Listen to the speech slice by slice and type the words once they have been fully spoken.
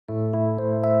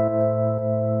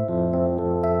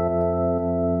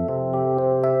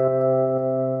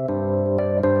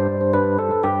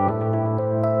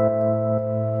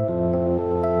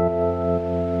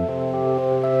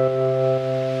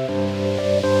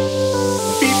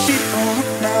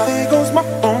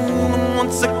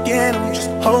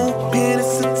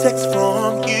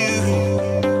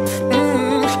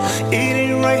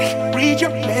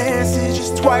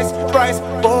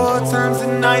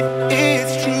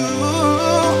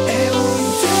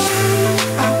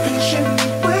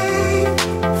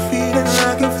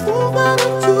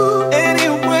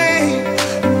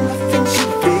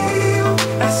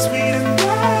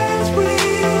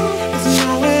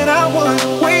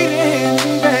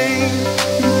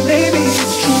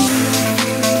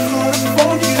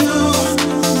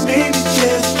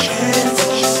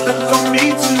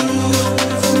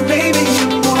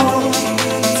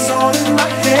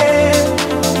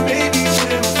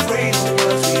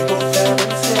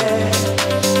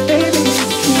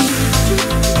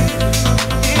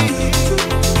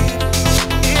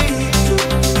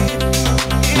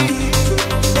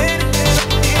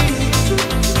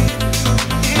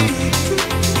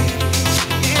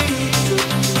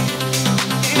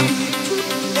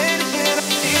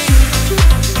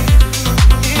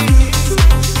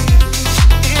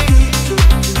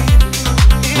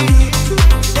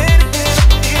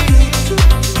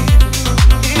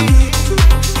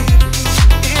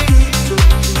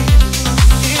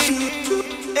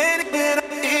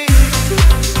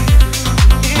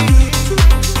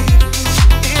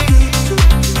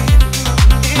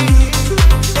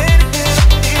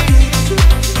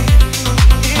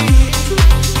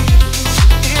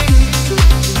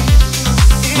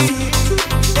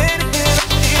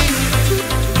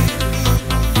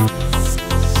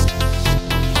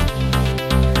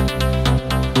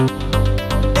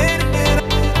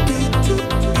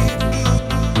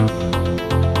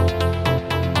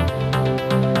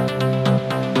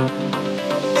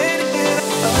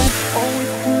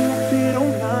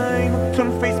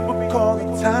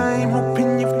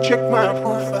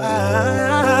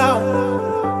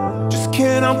Just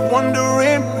can't I'm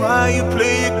wondering why you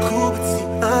play it cool, but see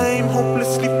I'm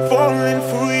hopelessly falling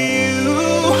for you.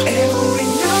 Every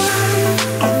night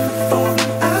on the phone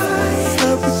I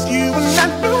slept with you, and I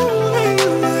know that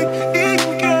you like it,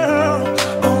 girl.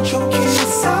 All joking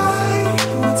aside,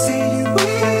 won't say you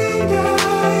and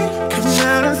I come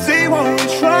out and say what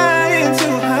we're trying to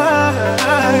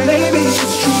hide. Maybe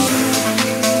it's true,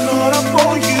 not up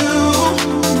on you.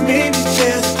 Maybe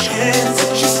there's a chance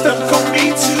that you're stuck on me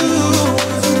too.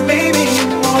 Maybe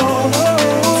you're wrong,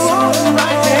 it's all in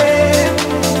my head.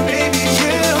 Maybe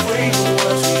you're afraid of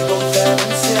what we both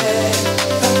haven't said.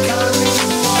 Like I really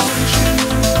want you,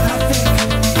 I think I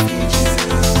need you.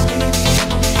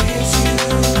 Maybe I miss you,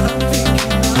 I'm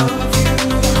thinking of you.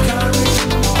 Like I really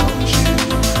want you,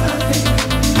 I think I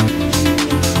need you.